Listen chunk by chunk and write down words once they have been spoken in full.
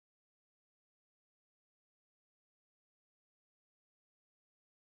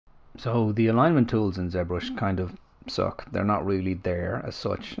So the alignment tools in ZBrush kind of suck. They're not really there as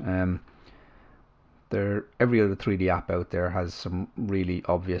such. Every other 3D app out there has some really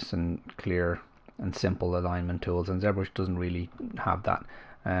obvious and clear and simple alignment tools, and ZBrush doesn't really have that.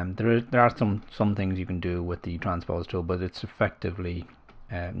 There are some things you can do with the transpose tool, but it's effectively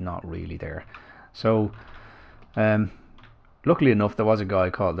not really there. So luckily enough, there is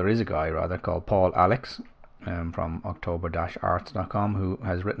a guy called Paul Alex from October-arts.com who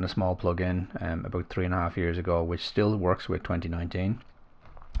has written a small plugin about 3.5 years ago, which still works with 2019.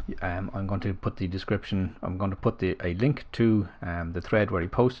 I'm going to put a link to the thread where he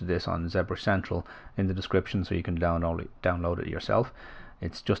posted this on ZBrush Central in the description, so you can download it yourself.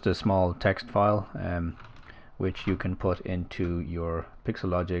 It's just a small text file which you can put into your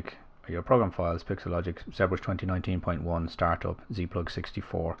Pixelogic, your program files, Pixelogic ZBrush 2019.1 startup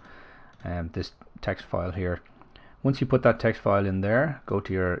zplug64. This text file here. Once you put that text file in there, go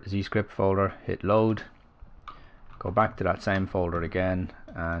to your ZScript folder, hit load, go back to that same folder again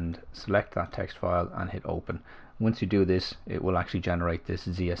and select that text file and hit open. Once you do this, it will actually generate this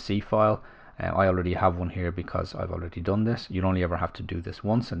ZSC file. I already have one here because I've already done this. You'd only ever have to do this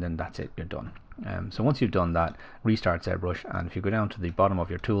once, and then that's it, you're done. So once you've done that, restart ZBrush, and if you go down to the bottom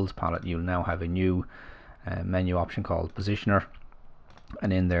of your tools palette, you'll now have a new menu option called Positioner,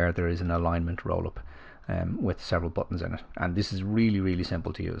 and in there is an alignment roll-up with several buttons in it, and this is really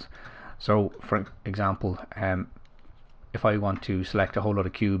simple to use. So for example, if I want to select a whole lot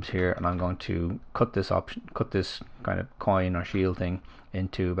of cubes here, and I'm going to cut this kind of coin or shield thing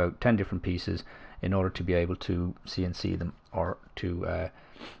into about 10 different pieces in order to be able to CNC them or to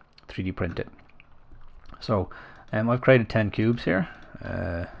 3D print it. So I've created 10 cubes here,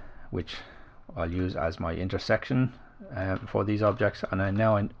 which I'll use as my intersection for these objects, and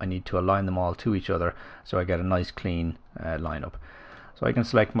now I need to align them all to each other so I get a nice clean lineup. So I can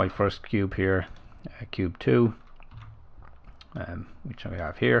select my first cube here, cube 2, which I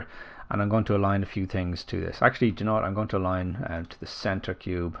have here, and I'm going to align a few things to this. Actually, do you know what? I'm going to align to the center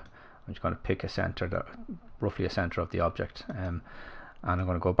cube. I'm just going to pick a center, roughly a center of the object, and I'm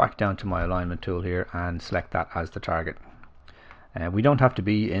going to go back down to my alignment tool here and select that as the target. We don't have to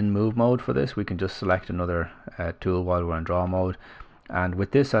be in move mode for this. We can just select another tool while we're in draw mode, and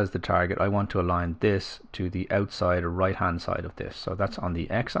with this as the target, I want to align this to the outside or right hand side of this. So that's on the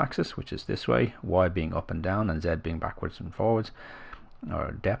x-axis, which is this way, y being up and down and z being backwards and forwards,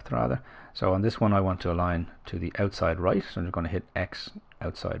 or depth rather. So on this one I want to align to the outside right, so I'm just going to hit X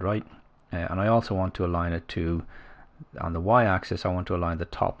outside right, and I also want to align it to, on the y-axis, I want to align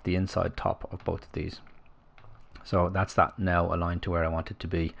the inside top of both of these. So that's that now aligned to where I want it to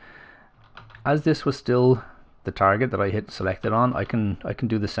be. As this was still the target that I hit selected on, I can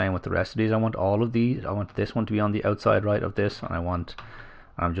do the same with the rest of these. I want all of these. I want this one to be on the outside right of this, and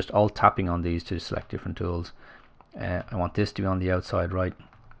I'm just alt tapping on these to select different tools. I want this to be on the outside right,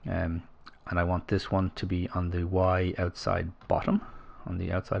 and I want this one to be on the Y outside bottom, on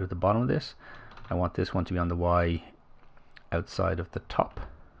the outside of the bottom of this. I want this one to be on the Y outside of the top.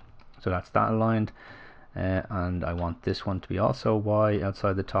 So that's that aligned. And I want this one to be also Y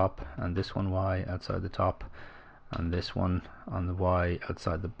outside the top, and this one Y outside the top, and this one on the Y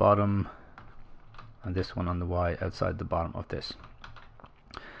outside the bottom, and this one on the Y outside the bottom of this.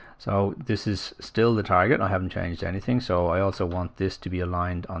 So this is still the target, I haven't changed anything. So I also want this to be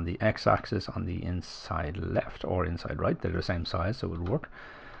aligned on the x-axis on the inside left or inside right. They're the same size, so it would work.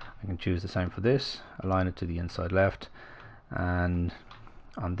 I can choose the same for this, align it to the inside left, and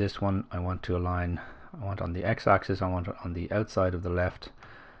on this one I want to align, I want on the x-axis, I want it on the outside of the left,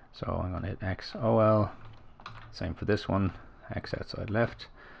 so I'm going to hit X OL. Same for this one, X outside left,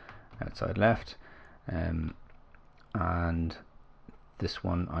 and this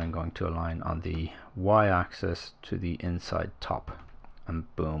one I'm going to align on the y-axis to the inside top,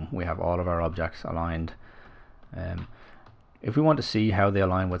 and boom, we have all of our objects aligned. If we want to see how they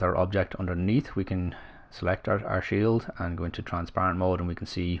align with our object underneath, we can select our shield and go into transparent mode, and we can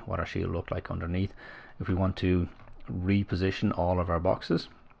see what our shield looked like underneath. If we want to reposition all of our boxes,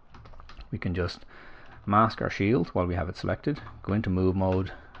 we can just mask our shield while we have it selected, go into move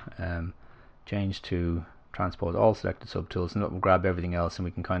mode, change to transpose all selected subtools, and it will grab everything else, and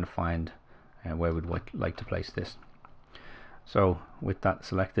we can kind of find where we'd like to place this. So with that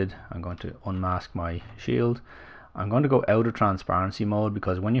selected, I'm going to unmask my shield. I'm going to go out of transparency mode,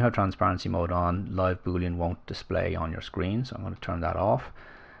 because when you have transparency mode on, live Boolean won't display on your screen, so I'm going to turn that off.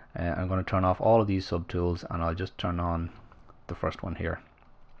 I'm going to turn off all of these subtools, and I'll just turn on the first one here.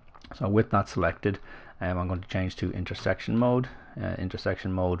 So with that selected, I'm going to change to intersection mode.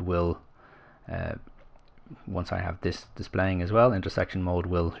 Intersection mode will once I have this displaying as well, intersection mode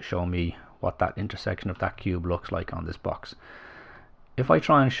will show me what that intersection of that cube looks like on this box. If I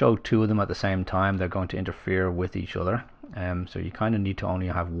try and show two of them at the same time, they're going to interfere with each other. So you kind of need to only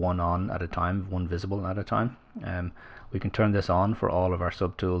have one on at a time, one visible at a time. We can turn this on for all of our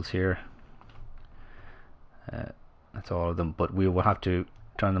subtools here. That's all of them, but we will have to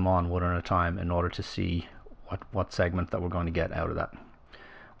turn them on one at a time in order to see what segment that we're going to get out of that.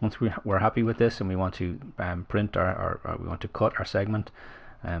 Once we're happy with this and we want to print or we want to cut our segment,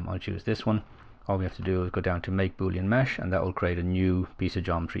 I'll choose this one. All we have to do is go down to Make Boolean Mesh, and that will create a new piece of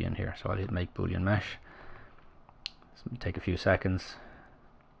geometry in here. So I'll hit Make Boolean Mesh. It'll take a few seconds,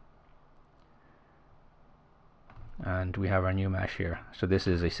 and we have our new mesh here. So this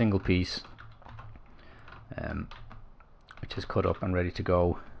is a single piece which is cut up and ready to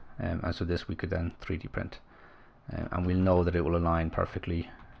go, and so this we could then 3D print, and we'll know that it will align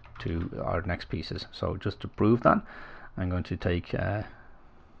perfectly to our next pieces. So just to prove that, I'm going to take the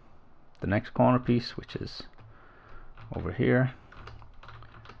next corner piece, which is over here.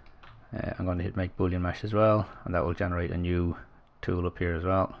 I'm going to hit Make Boolean Mesh as well, and that will generate a new tool up here as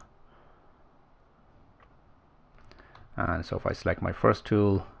well. And so if I select my first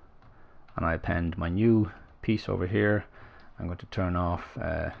tool and I append my new piece over here, I'm going to turn off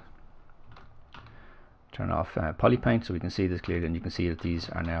polypaint so we can see this clearly, and you can see that these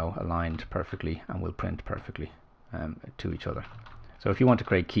are now aligned perfectly and will print perfectly to each other. So if you want to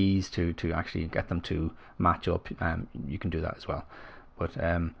create keys to actually get them to match up, you can do that as well. But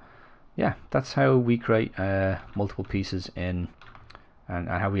yeah, that's how we create multiple pieces in, and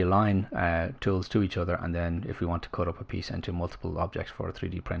how we align tools to each other, and then if we want to cut up a piece into multiple objects for a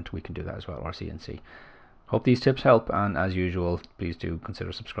 3D print, we can do that as well, or CNC. Hope these tips help, and as usual, please do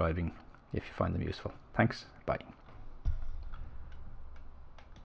consider subscribing if you find them useful. Thanks, bye.